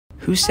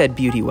Who said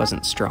beauty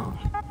wasn't strong?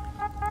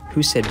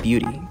 Who said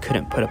beauty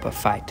couldn't put up a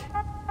fight?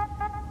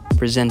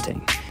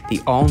 Presenting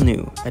the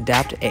all-new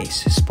Adapt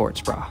Ace sports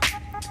bra,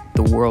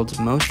 the world's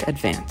most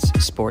advanced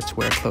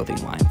sportswear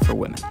clothing line for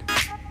women.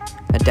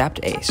 Adapt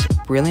Ace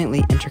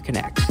brilliantly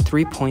interconnects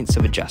 3 points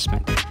of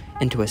adjustment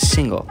into a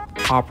single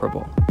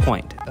operable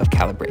point of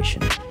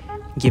calibration,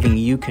 giving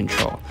you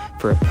control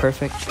for a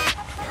perfect,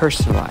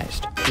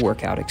 personalized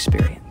workout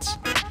experience.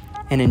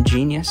 An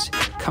ingenious,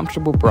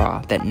 comfortable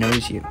bra that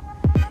knows you,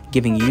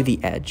 giving you the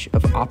edge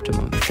of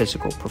optimum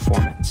physical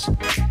performance.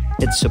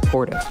 It's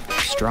supportive,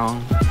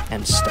 strong,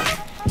 and stunning.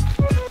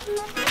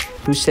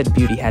 Who said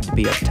beauty had to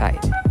be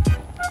uptight?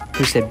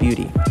 Who said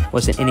beauty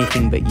wasn't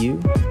anything but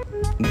you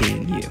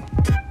being you?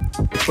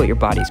 It's what your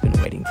body's been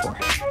waiting for.